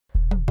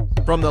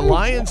From the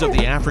lions of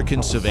the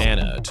African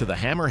savanna to the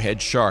hammerhead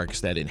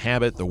sharks that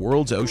inhabit the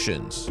world's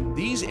oceans,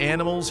 these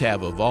animals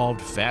have evolved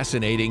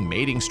fascinating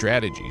mating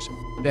strategies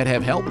that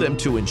have helped them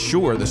to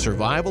ensure the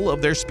survival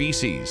of their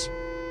species.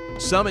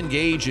 Some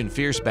engage in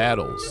fierce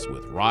battles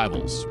with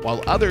rivals,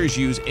 while others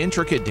use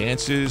intricate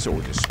dances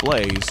or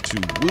displays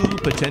to woo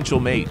potential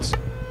mates.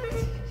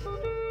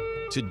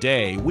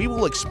 Today, we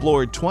will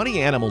explore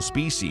 20 animal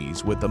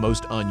species with the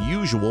most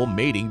unusual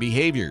mating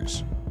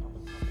behaviors.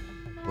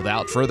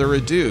 Without further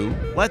ado,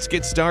 let's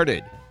get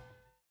started.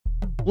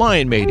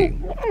 Lion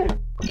mating.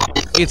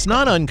 It's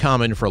not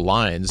uncommon for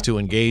lions to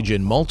engage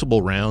in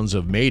multiple rounds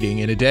of mating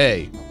in a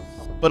day,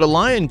 but a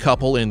lion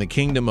couple in the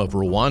Kingdom of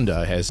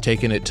Rwanda has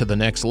taken it to the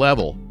next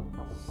level.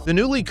 The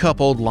newly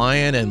coupled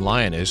lion and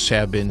lioness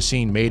have been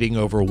seen mating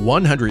over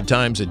 100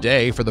 times a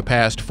day for the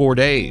past 4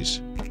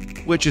 days,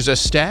 which is a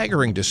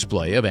staggering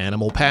display of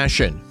animal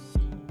passion.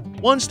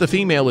 Once the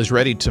female is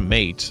ready to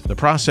mate, the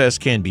process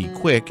can be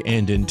quick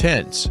and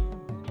intense.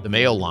 The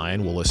male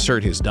lion will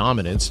assert his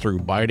dominance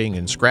through biting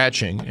and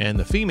scratching, and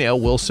the female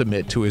will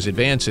submit to his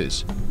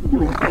advances.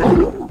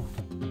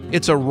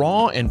 It's a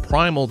raw and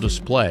primal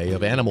display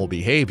of animal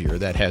behavior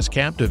that has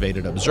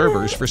captivated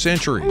observers for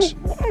centuries.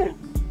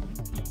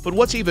 But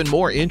what's even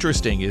more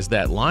interesting is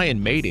that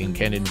lion mating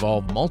can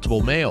involve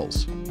multiple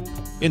males.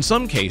 In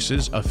some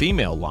cases, a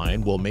female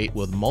lion will mate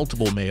with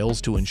multiple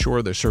males to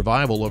ensure the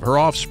survival of her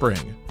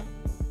offspring.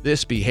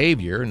 This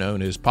behavior,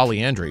 known as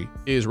polyandry,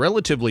 is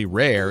relatively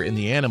rare in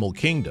the animal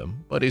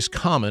kingdom, but is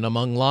common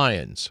among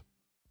lions.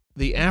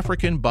 The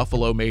African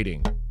buffalo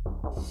mating.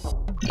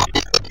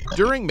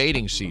 During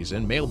mating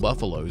season, male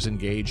buffaloes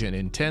engage in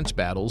intense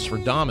battles for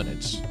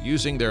dominance,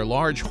 using their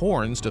large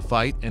horns to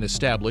fight and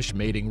establish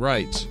mating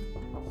rights.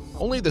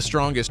 Only the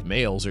strongest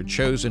males are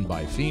chosen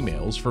by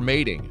females for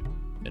mating,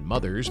 and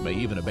mothers may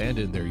even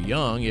abandon their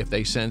young if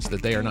they sense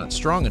that they are not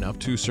strong enough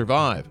to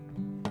survive.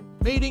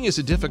 Mating is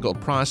a difficult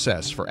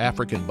process for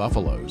African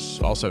buffaloes,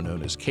 also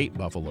known as Cape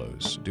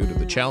buffaloes, due to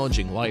the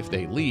challenging life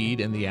they lead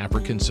in the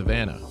African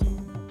savanna.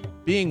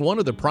 Being one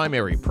of the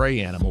primary prey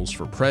animals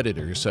for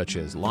predators such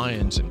as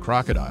lions and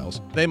crocodiles,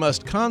 they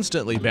must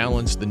constantly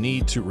balance the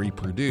need to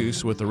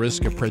reproduce with the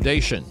risk of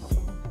predation.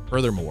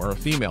 Furthermore,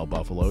 female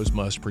buffaloes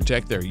must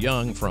protect their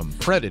young from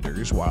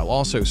predators while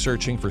also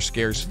searching for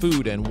scarce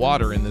food and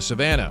water in the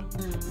savanna.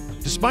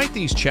 Despite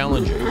these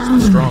challenges,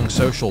 the strong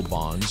social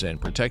bonds and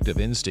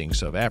protective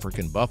instincts of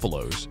African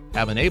buffaloes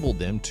have enabled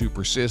them to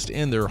persist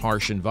in their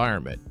harsh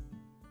environment.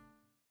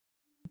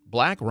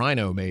 Black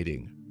rhino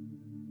mating.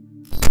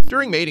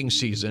 During mating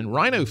season,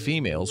 rhino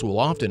females will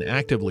often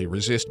actively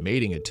resist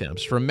mating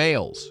attempts from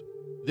males.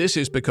 This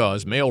is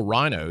because male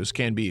rhinos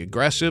can be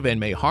aggressive and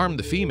may harm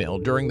the female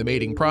during the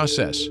mating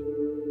process.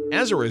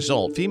 As a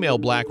result, female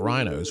black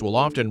rhinos will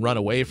often run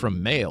away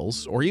from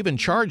males or even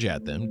charge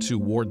at them to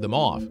ward them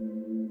off.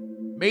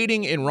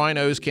 Mating in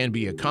rhinos can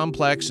be a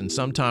complex and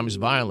sometimes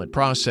violent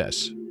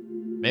process.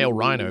 Male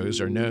rhinos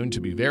are known to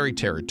be very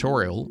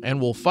territorial and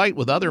will fight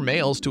with other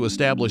males to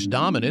establish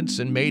dominance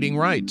and mating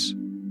rights.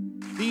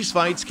 These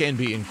fights can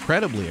be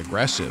incredibly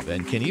aggressive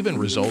and can even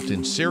result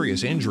in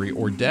serious injury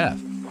or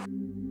death.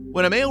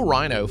 When a male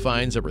rhino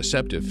finds a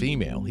receptive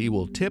female, he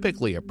will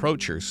typically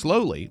approach her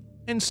slowly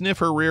and sniff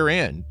her rear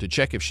end to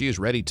check if she is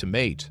ready to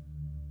mate.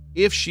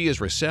 If she is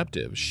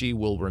receptive, she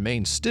will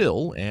remain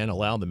still and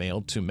allow the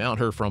male to mount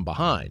her from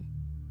behind.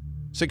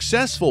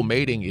 Successful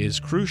mating is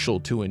crucial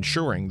to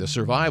ensuring the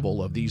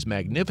survival of these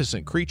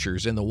magnificent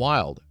creatures in the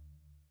wild.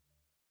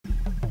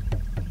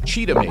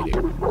 Cheetah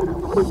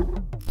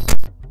mating.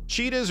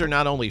 Cheetahs are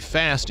not only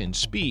fast in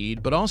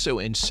speed, but also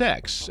in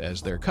sex,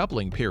 as their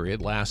coupling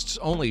period lasts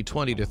only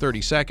 20 to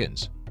 30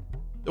 seconds.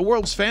 The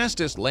world's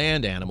fastest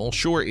land animal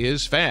sure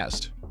is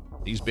fast.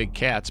 These big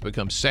cats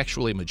become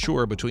sexually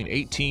mature between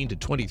 18 to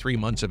 23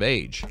 months of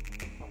age.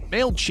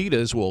 Male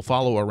cheetahs will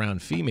follow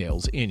around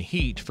females in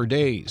heat for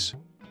days,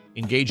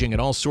 engaging in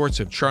all sorts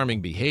of charming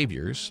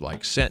behaviors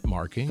like scent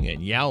marking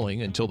and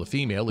yowling until the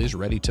female is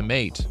ready to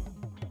mate.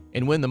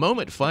 And when the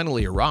moment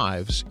finally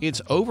arrives,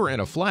 it's over in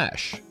a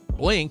flash.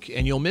 Blink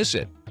and you'll miss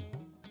it.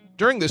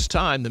 During this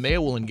time, the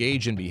male will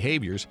engage in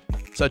behaviors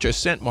such as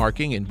scent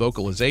marking and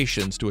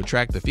vocalizations to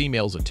attract the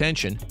female's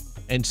attention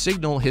and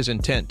signal his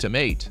intent to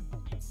mate.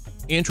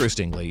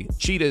 Interestingly,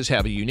 cheetahs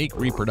have a unique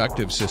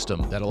reproductive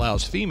system that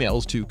allows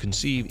females to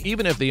conceive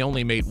even if they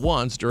only mate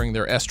once during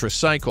their estrus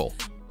cycle.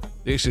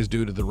 This is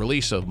due to the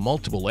release of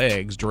multiple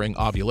eggs during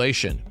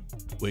ovulation,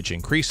 which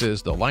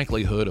increases the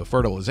likelihood of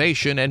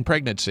fertilization and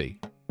pregnancy.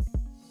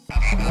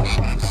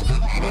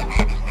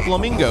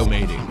 Flamingo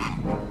mating.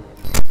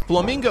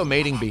 Flamingo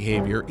mating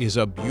behavior is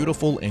a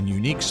beautiful and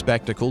unique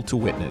spectacle to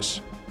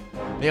witness.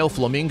 Male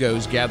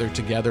flamingos gather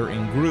together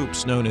in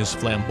groups known as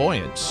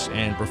flamboyants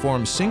and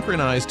perform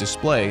synchronized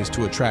displays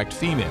to attract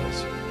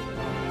females.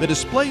 The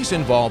displays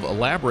involve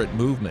elaborate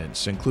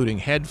movements including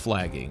head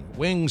flagging,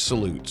 wing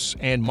salutes,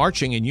 and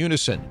marching in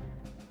unison.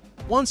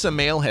 Once a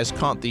male has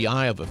caught the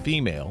eye of a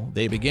female,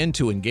 they begin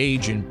to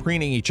engage in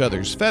preening each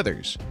other's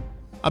feathers,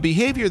 a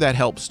behavior that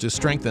helps to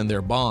strengthen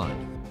their bond.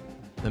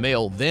 The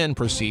male then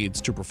proceeds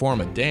to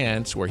perform a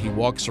dance where he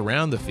walks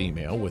around the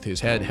female with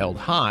his head held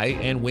high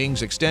and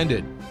wings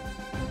extended.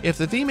 If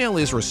the female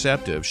is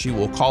receptive, she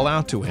will call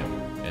out to him,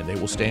 and they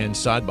will stand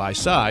side by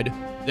side,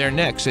 their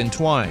necks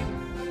entwined.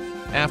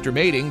 After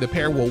mating, the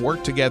pair will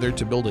work together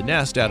to build a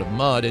nest out of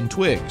mud and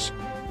twigs,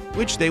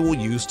 which they will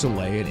use to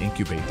lay and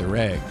incubate their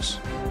eggs.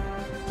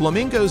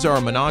 Flamingos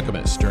are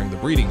monogamous during the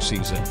breeding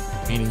season,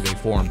 meaning they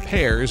form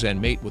pairs and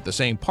mate with the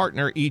same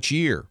partner each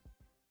year.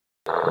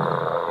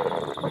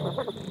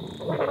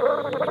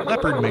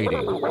 Leopard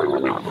mating.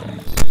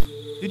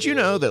 Did you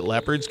know that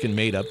leopards can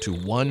mate up to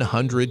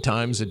 100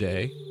 times a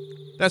day?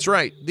 That's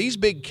right, these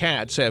big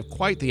cats have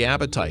quite the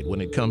appetite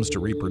when it comes to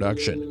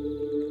reproduction.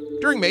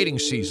 During mating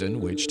season,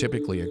 which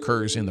typically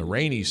occurs in the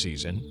rainy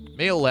season,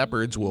 male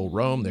leopards will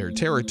roam their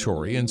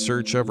territory in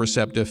search of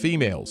receptive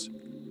females.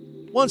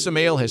 Once a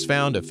male has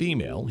found a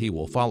female, he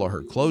will follow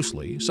her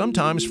closely,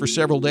 sometimes for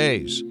several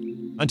days,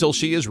 until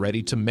she is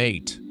ready to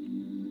mate.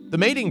 The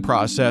mating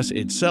process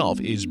itself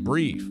is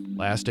brief,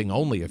 lasting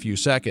only a few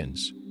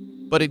seconds,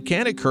 but it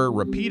can occur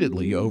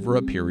repeatedly over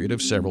a period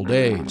of several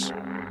days.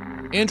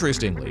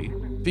 Interestingly,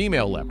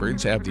 female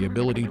leopards have the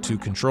ability to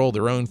control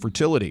their own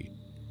fertility.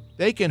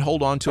 They can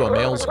hold on to a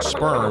male's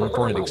sperm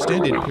for an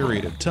extended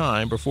period of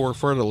time before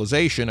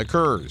fertilization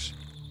occurs.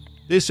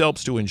 This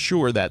helps to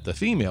ensure that the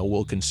female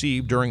will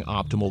conceive during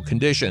optimal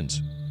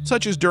conditions,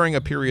 such as during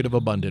a period of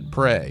abundant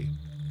prey.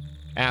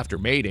 After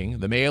mating,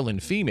 the male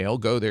and female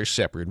go their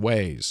separate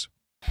ways.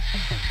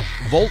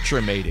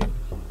 Vulture mating.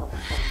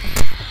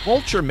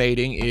 Vulture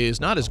mating is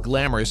not as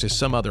glamorous as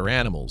some other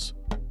animals.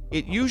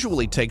 It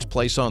usually takes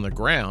place on the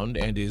ground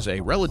and is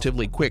a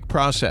relatively quick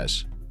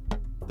process.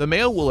 The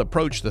male will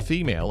approach the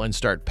female and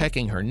start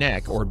pecking her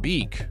neck or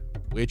beak,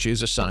 which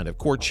is a sign of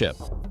courtship.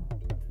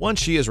 Once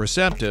she is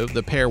receptive,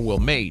 the pair will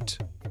mate.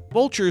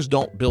 Vultures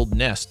don't build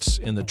nests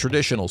in the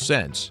traditional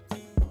sense.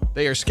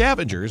 They are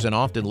scavengers and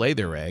often lay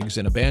their eggs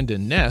in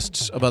abandoned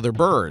nests of other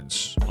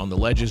birds, on the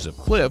ledges of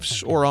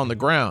cliffs or on the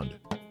ground.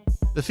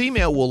 The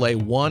female will lay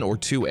 1 or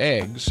 2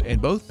 eggs,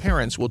 and both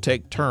parents will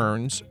take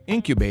turns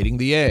incubating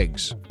the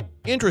eggs.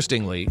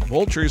 Interestingly,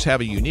 vultures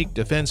have a unique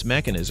defense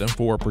mechanism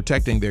for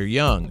protecting their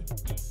young.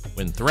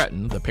 When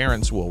threatened, the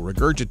parents will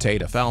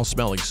regurgitate a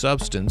foul-smelling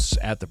substance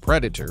at the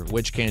predator,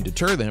 which can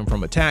deter them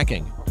from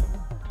attacking.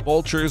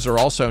 Vultures are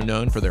also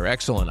known for their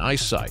excellent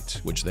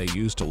eyesight, which they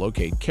use to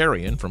locate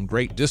carrion from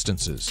great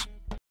distances.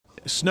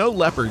 Snow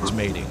leopards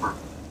mating.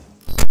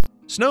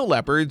 Snow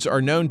leopards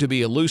are known to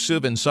be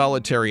elusive and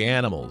solitary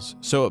animals,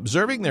 so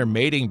observing their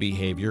mating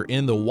behavior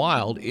in the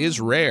wild is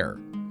rare.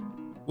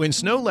 When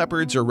snow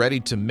leopards are ready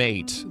to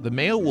mate, the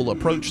male will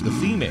approach the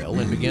female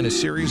and begin a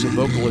series of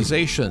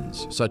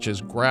vocalizations, such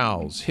as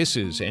growls,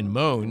 hisses, and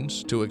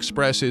moans, to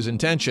express his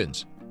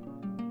intentions.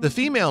 The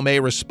female may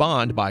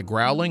respond by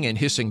growling and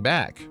hissing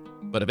back,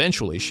 but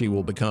eventually she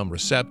will become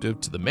receptive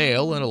to the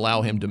male and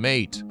allow him to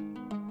mate.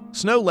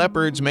 Snow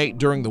leopards mate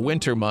during the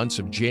winter months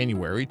of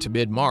January to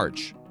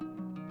mid-March.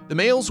 The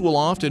males will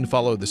often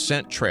follow the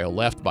scent trail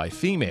left by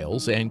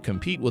females and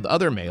compete with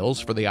other males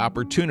for the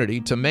opportunity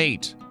to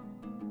mate.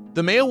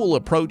 The male will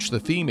approach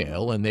the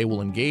female and they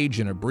will engage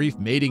in a brief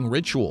mating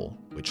ritual,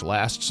 which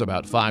lasts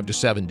about 5 to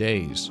 7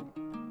 days.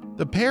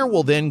 The pair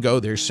will then go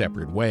their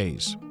separate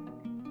ways.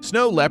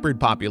 Snow leopard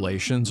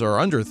populations are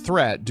under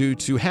threat due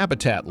to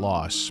habitat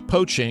loss,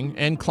 poaching,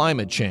 and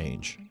climate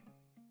change.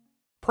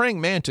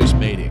 Praying mantis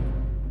mating.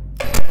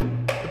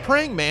 The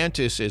praying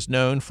mantis is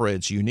known for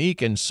its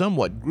unique and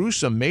somewhat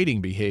gruesome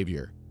mating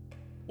behavior.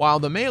 While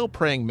the male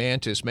praying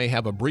mantis may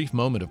have a brief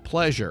moment of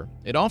pleasure,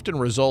 it often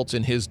results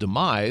in his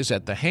demise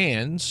at the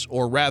hands,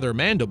 or rather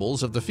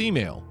mandibles, of the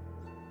female.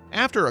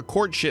 After a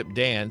courtship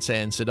dance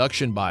and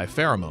seduction by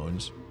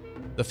pheromones,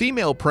 the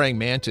female praying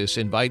mantis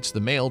invites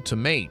the male to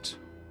mate.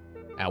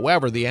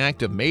 However, the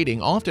act of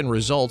mating often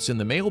results in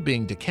the male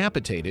being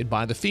decapitated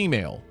by the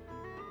female.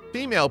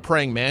 Female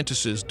praying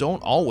mantises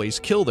don't always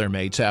kill their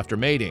mates after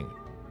mating.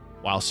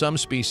 While some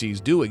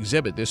species do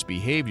exhibit this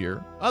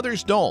behavior,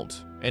 others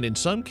don't, and in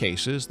some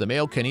cases, the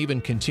male can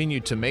even continue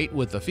to mate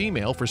with the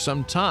female for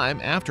some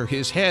time after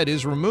his head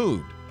is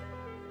removed.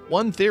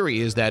 One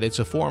theory is that it's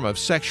a form of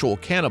sexual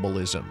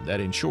cannibalism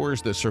that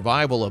ensures the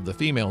survival of the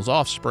female's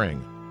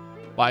offspring.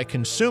 By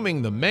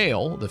consuming the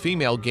male, the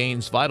female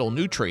gains vital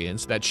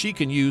nutrients that she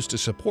can use to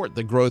support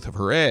the growth of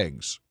her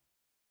eggs.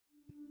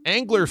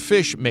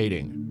 Anglerfish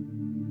mating.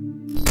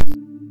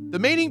 The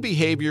mating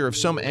behavior of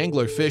some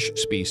anglerfish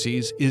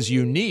species is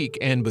unique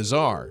and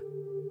bizarre.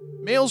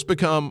 Males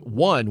become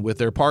one with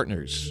their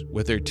partners,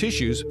 with their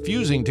tissues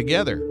fusing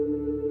together.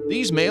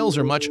 These males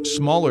are much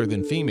smaller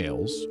than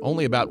females,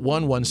 only about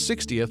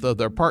 1/160th of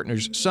their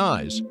partner's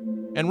size,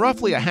 and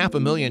roughly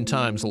 500,000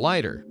 times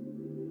lighter.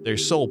 Their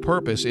sole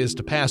purpose is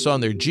to pass on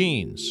their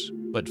genes,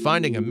 but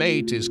finding a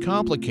mate is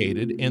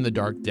complicated in the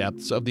dark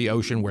depths of the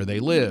ocean where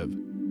they live.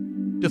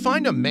 To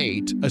find a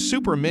mate, a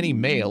super mini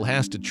male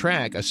has to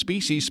track a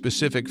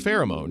species-specific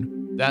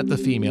pheromone that the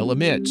female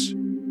emits.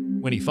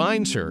 When he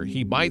finds her,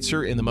 he bites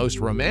her in the most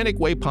romantic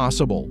way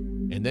possible,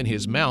 and then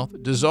his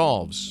mouth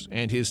dissolves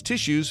and his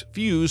tissues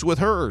fuse with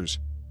hers.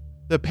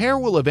 The pair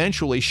will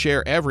eventually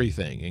share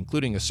everything,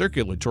 including a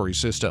circulatory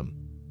system.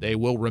 They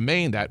will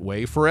remain that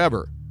way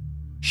forever.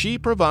 She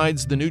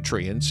provides the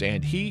nutrients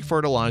and he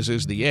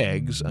fertilizes the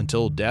eggs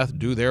until death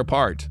do their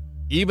part.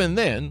 Even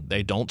then,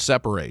 they don't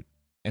separate.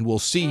 And we'll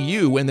see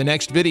you in the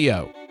next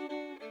video.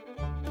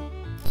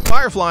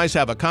 Fireflies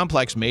have a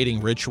complex mating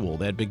ritual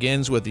that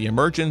begins with the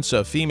emergence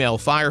of female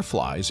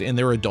fireflies in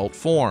their adult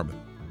form.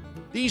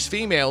 These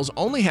females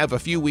only have a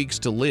few weeks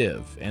to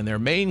live, and their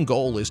main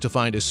goal is to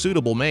find a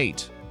suitable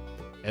mate.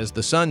 As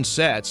the sun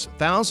sets,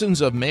 thousands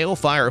of male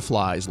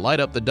fireflies light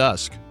up the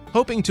dusk,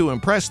 hoping to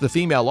impress the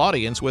female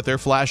audience with their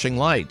flashing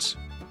lights.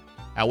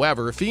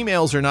 However,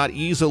 females are not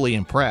easily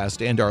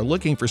impressed and are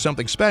looking for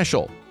something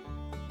special.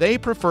 They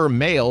prefer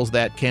males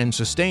that can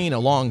sustain a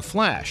long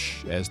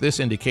flash, as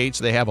this indicates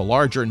they have a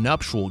larger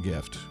nuptial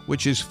gift,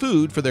 which is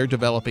food for their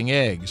developing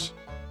eggs.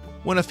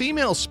 When a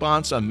female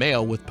spots a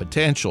male with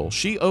potential,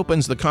 she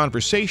opens the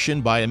conversation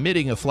by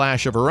emitting a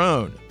flash of her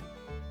own.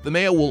 The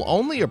male will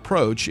only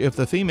approach if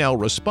the female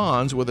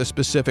responds with a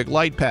specific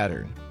light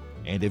pattern,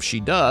 and if she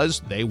does,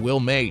 they will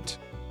mate.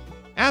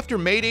 After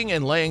mating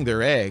and laying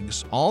their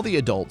eggs, all the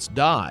adults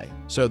die,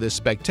 so this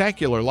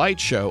spectacular light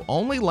show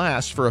only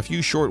lasts for a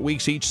few short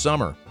weeks each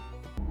summer.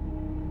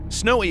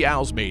 Snowy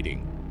owls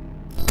mating.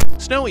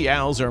 Snowy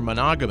owls are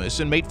monogamous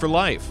and mate for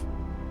life.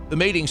 The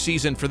mating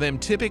season for them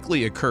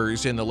typically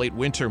occurs in the late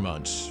winter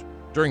months.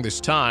 During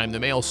this time, the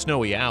male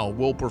snowy owl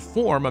will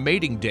perform a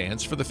mating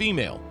dance for the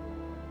female.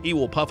 He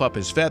will puff up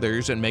his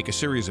feathers and make a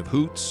series of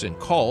hoots and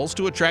calls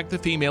to attract the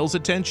female's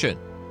attention.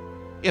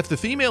 If the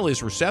female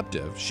is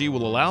receptive, she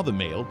will allow the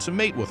male to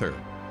mate with her.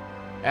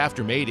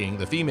 After mating,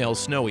 the female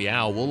snowy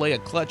owl will lay a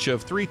clutch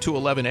of 3 to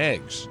 11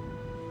 eggs.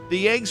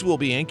 The eggs will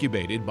be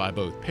incubated by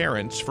both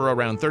parents for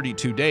around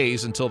 32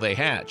 days until they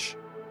hatch.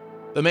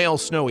 The male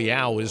snowy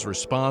owl is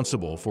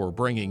responsible for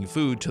bringing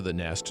food to the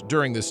nest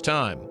during this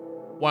time,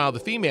 while the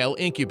female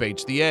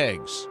incubates the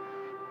eggs.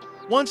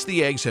 Once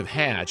the eggs have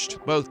hatched,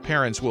 both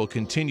parents will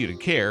continue to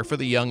care for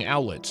the young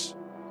owlets.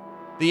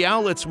 The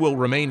owlets will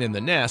remain in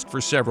the nest for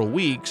several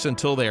weeks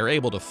until they are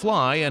able to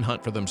fly and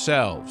hunt for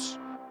themselves.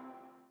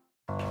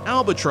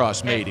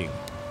 Albatross mating.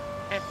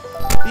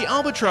 The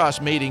albatross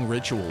mating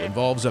ritual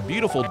involves a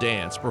beautiful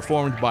dance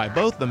performed by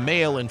both the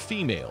male and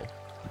female.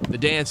 The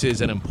dance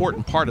is an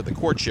important part of the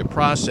courtship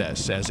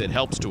process as it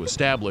helps to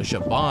establish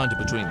a bond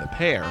between the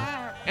pair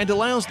and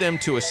allows them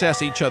to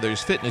assess each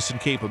other's fitness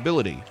and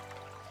capability.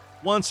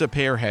 Once a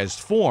pair has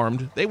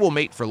formed, they will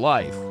mate for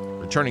life,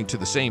 returning to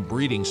the same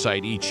breeding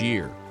site each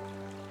year.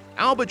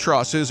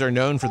 Albatrosses are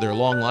known for their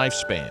long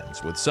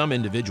lifespans, with some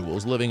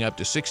individuals living up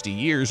to 60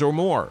 years or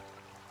more.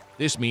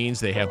 This means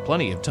they have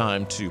plenty of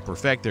time to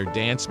perfect their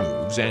dance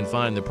moves and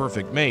find the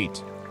perfect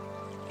mate.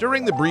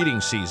 During the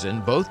breeding season,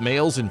 both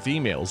males and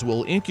females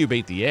will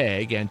incubate the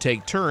egg and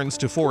take turns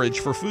to forage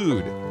for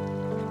food.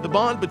 The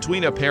bond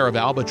between a pair of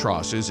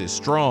albatrosses is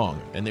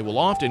strong, and they will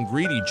often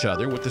greet each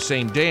other with the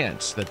same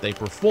dance that they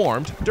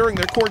performed during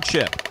their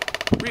courtship,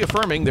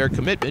 reaffirming their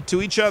commitment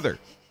to each other.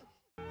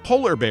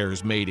 Polar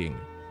bears mating.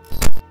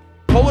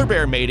 Polar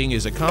bear mating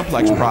is a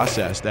complex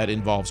process that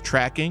involves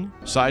tracking,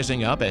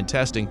 sizing up, and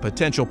testing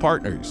potential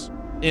partners.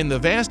 In the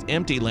vast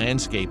empty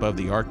landscape of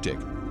the Arctic,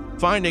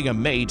 finding a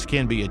mate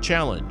can be a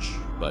challenge,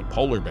 but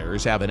polar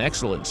bears have an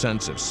excellent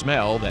sense of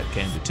smell that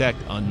can detect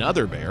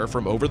another bear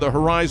from over the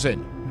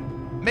horizon.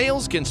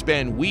 Males can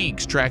spend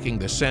weeks tracking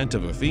the scent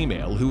of a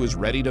female who is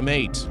ready to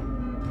mate.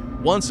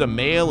 Once a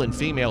male and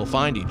female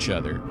find each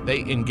other, they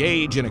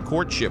engage in a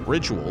courtship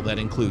ritual that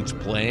includes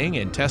playing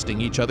and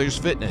testing each other's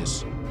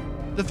fitness.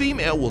 The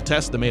female will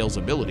test the male's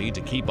ability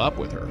to keep up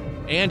with her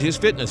and his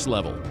fitness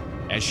level,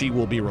 as she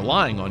will be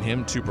relying on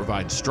him to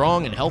provide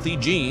strong and healthy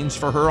genes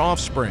for her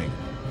offspring.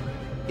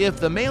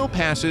 If the male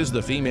passes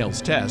the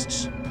female's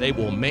tests, they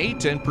will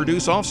mate and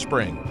produce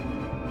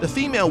offspring. The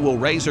female will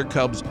raise her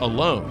cubs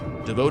alone,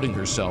 devoting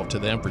herself to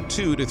them for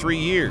 2 to 3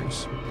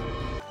 years.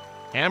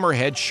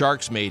 Hammerhead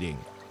sharks mating.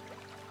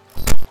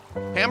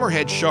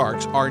 Hammerhead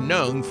sharks are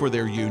known for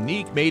their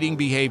unique mating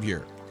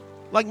behavior.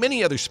 Like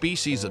many other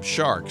species of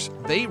sharks,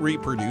 they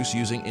reproduce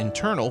using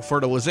internal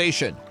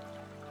fertilization.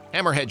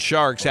 Hammerhead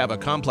sharks have a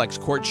complex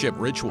courtship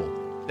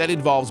ritual that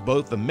involves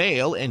both the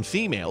male and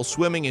female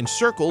swimming in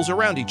circles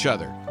around each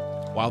other,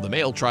 while the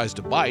male tries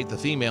to bite the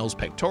female's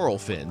pectoral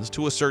fins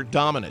to assert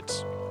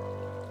dominance.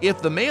 If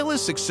the male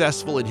is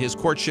successful in his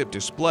courtship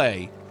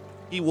display,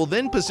 he will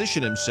then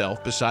position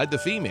himself beside the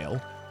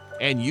female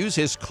and use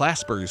his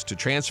claspers to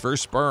transfer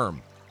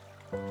sperm.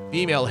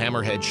 Female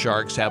hammerhead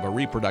sharks have a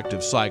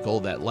reproductive cycle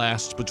that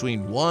lasts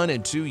between 1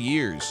 and 2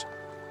 years,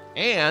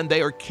 and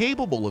they are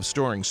capable of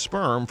storing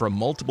sperm from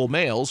multiple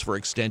males for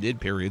extended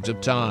periods of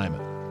time.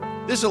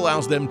 This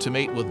allows them to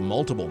mate with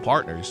multiple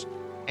partners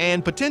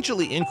and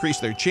potentially increase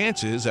their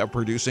chances of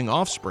producing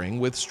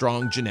offspring with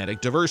strong genetic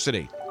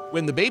diversity.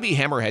 When the baby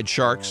hammerhead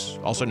sharks,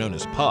 also known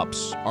as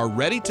pups, are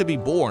ready to be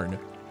born,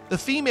 the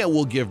female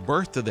will give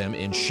birth to them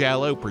in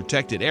shallow,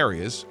 protected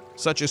areas,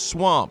 such as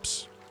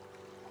swamps.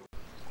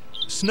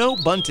 Snow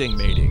bunting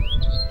mating.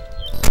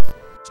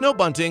 Snow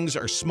buntings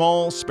are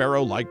small,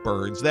 sparrow-like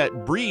birds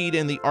that breed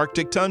in the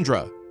Arctic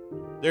tundra.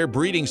 Their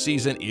breeding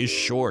season is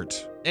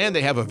short, and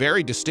they have a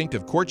very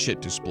distinctive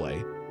courtship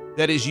display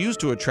that is used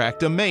to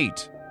attract a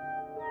mate.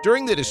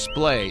 During the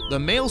display, the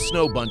male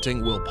snow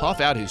bunting will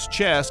puff out his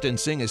chest and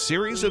sing a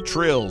series of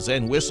trills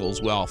and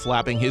whistles while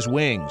flapping his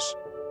wings.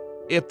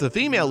 If the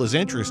female is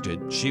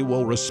interested, she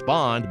will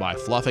respond by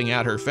fluffing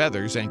out her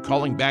feathers and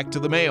calling back to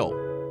the male.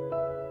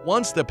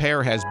 Once the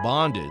pair has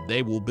bonded,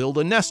 they will build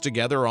a nest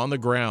together on the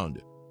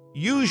ground,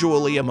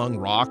 usually among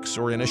rocks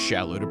or in a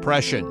shallow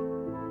depression.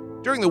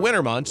 During the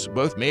winter months,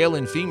 both male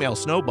and female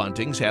snow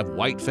buntings have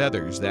white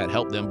feathers that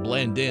help them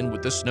blend in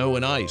with the snow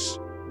and ice.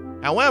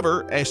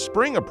 However, as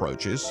spring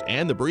approaches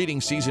and the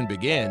breeding season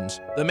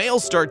begins, the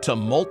males start to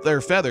molt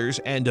their feathers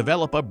and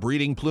develop a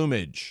breeding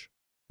plumage.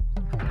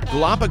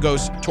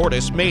 Galapagos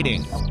tortoise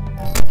mating.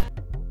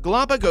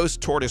 Galapagos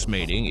tortoise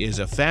mating is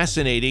a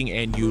fascinating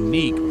and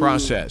unique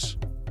process.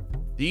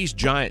 These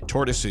giant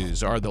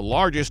tortoises are the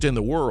largest in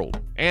the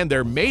world, and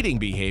their mating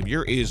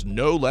behavior is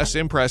no less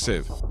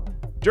impressive.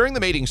 During the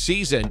mating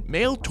season,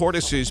 male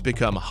tortoises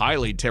become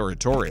highly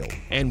territorial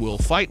and will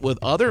fight with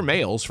other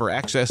males for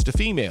access to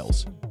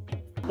females.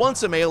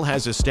 Once a male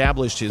has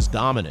established his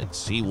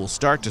dominance, he will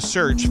start to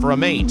search for a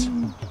mate.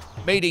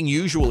 Mating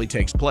usually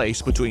takes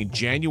place between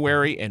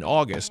January and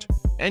August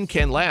and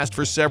can last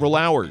for several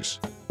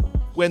hours.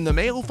 When the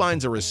male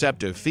finds a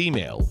receptive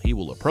female, he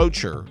will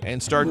approach her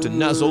and start to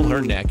nuzzle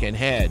her neck and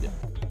head.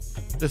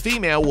 The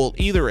female will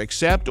either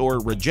accept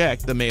or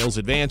reject the male's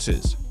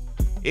advances.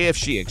 If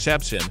she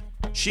accepts him,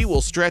 she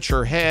will stretch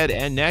her head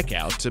and neck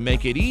out to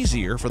make it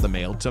easier for the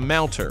male to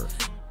mount her.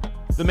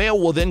 The male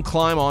will then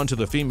climb onto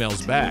the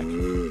female's back,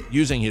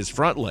 using his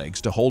front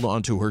legs to hold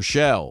onto her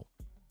shell.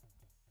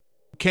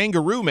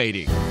 Kangaroo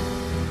mating.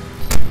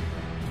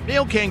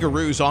 Male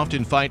kangaroos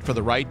often fight for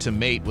the right to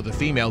mate with a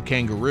female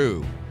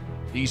kangaroo.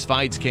 These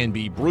fights can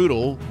be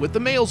brutal, with the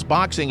males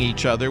boxing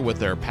each other with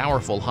their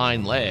powerful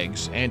hind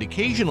legs and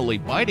occasionally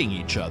biting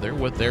each other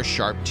with their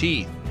sharp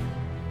teeth.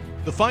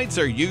 The fights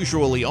are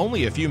usually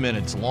only a few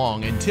minutes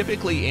long and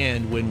typically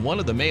end when one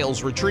of the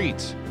males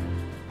retreats.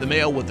 The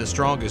male with the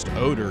strongest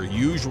odor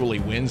usually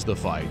wins the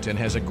fight and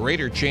has a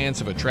greater chance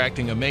of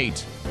attracting a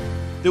mate.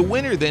 The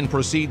winner then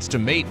proceeds to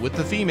mate with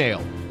the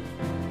female.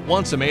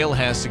 Once a male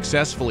has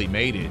successfully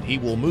mated, he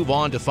will move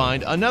on to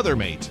find another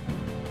mate.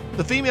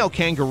 The female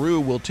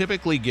kangaroo will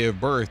typically give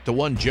birth to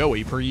one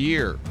joey per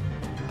year.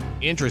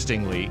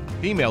 Interestingly,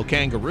 female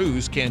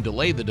kangaroos can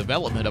delay the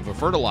development of a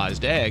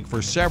fertilized egg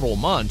for several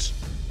months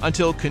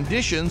until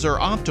conditions are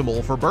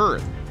optimal for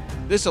birth.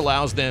 This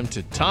allows them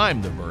to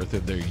time the birth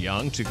of their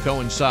young to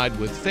coincide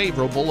with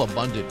favorable,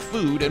 abundant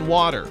food and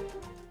water.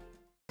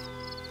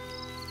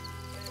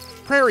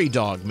 Prairie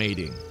dog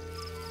mating.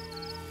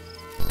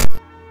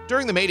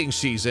 During the mating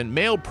season,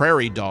 male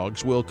prairie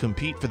dogs will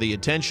compete for the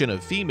attention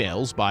of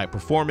females by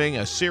performing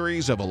a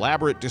series of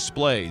elaborate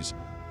displays,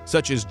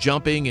 such as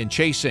jumping and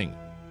chasing.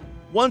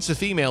 Once a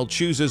female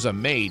chooses a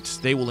mate,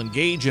 they will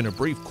engage in a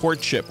brief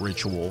courtship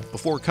ritual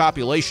before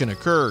copulation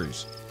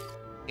occurs.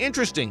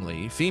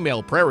 Interestingly,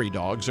 female prairie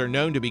dogs are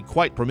known to be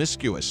quite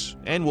promiscuous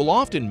and will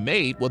often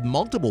mate with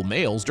multiple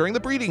males during the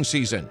breeding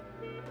season.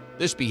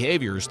 This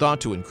behavior is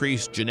thought to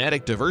increase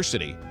genetic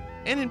diversity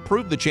and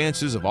improve the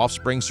chances of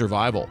offspring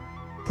survival.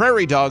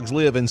 Prairie dogs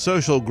live in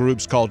social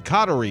groups called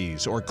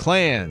coteries or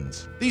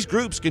clans. These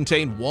groups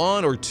contain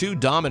one or two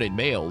dominant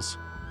males,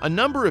 a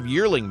number of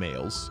yearling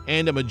males,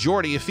 and a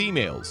majority of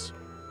females.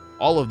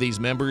 All of these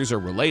members are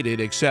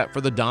related except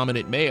for the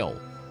dominant male,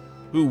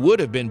 who would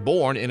have been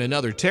born in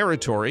another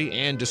territory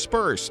and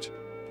dispersed.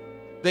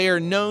 They are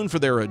known for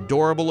their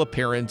adorable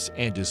appearance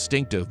and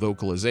distinctive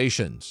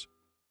vocalizations.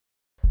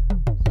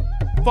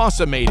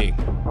 Fossa mating.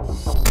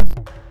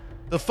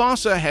 The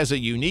fossa has a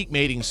unique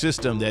mating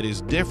system that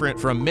is different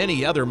from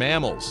many other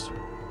mammals.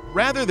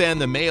 Rather than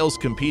the males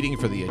competing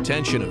for the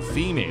attention of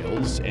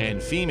females,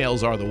 and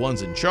females are the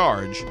ones in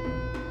charge,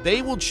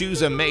 they will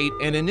choose a mate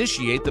and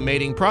initiate the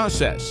mating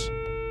process.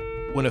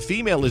 When a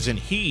female is in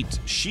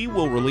heat, she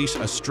will release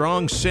a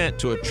strong scent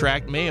to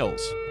attract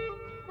males.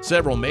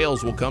 Several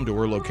males will come to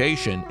her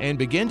location and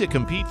begin to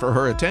compete for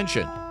her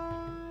attention.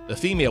 The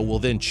female will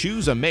then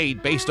choose a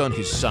mate based on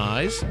his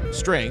size,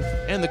 strength,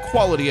 and the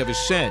quality of his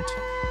scent.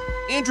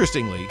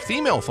 Interestingly,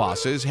 female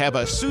fossas have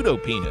a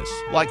pseudopenis,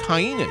 like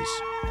hyenas,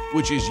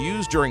 which is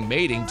used during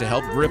mating to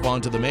help grip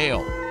onto the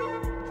male.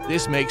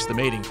 This makes the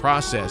mating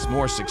process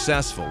more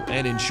successful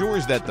and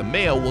ensures that the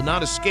male will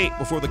not escape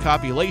before the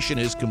copulation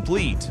is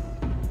complete.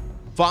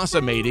 Fossa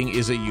mating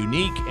is a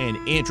unique and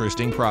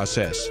interesting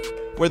process,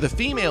 where the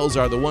females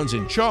are the ones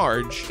in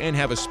charge and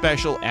have a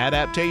special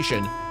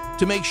adaptation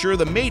to make sure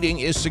the mating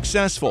is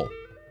successful.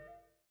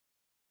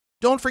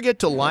 Don't forget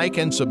to like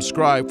and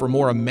subscribe for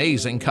more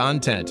amazing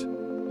content.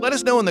 Let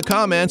us know in the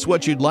comments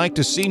what you'd like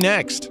to see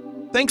next.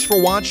 Thanks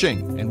for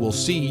watching, and we'll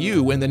see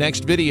you in the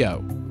next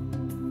video.